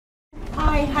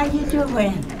How you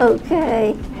doing?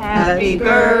 Okay. Happy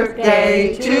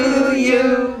birthday to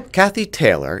you. Kathie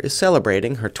Taylor is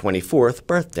celebrating her 24th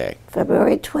birthday.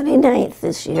 February 29th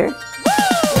this year.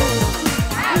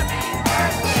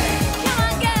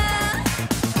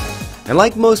 And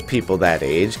like most people that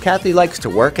age, Kathie likes to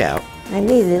work out, I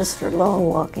need this for long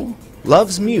walking.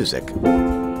 loves music,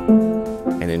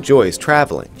 and enjoys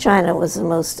traveling. China was the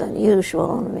most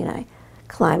unusual. I mean, I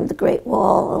climbed the Great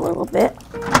Wall a little bit.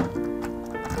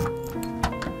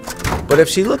 But if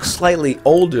she looks slightly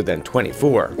older than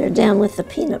 24, They're down with the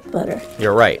peanut butter.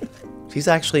 you're right. She's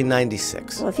actually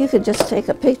 96. Well, if you could just take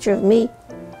a picture of me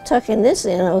tucking this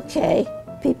in, okay.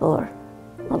 People are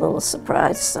a little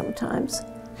surprised sometimes.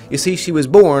 You see, she was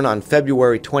born on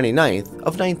February 29th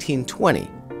of 1920,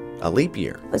 a leap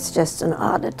year. It's just an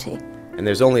oddity. And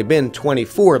there's only been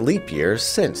 24 leap years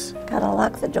since. Gotta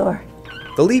lock the door.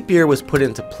 The leap year was put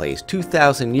into place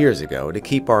 2,000 years ago to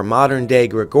keep our modern-day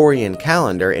Gregorian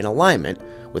calendar in alignment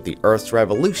with the Earth's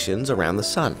revolutions around the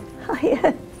sun. Oh,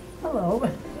 yeah. Hello.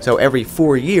 So every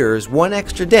 4 years, one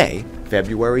extra day,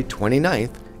 February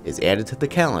 29th, is added to the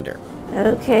calendar,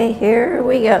 Okay, here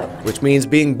we go. which means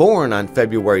being born on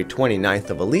February 29th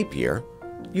of a leap year,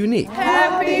 unique.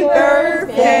 Happy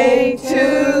birthday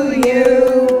to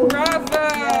you.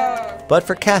 Bravo. But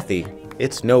for Kathie,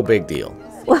 it's no big deal.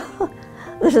 Well,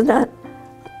 this is not,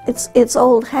 it's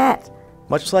old hat.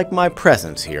 Much like my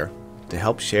presence here to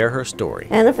help share her story.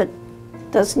 And if it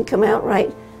doesn't come out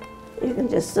right, you can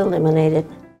just eliminate it.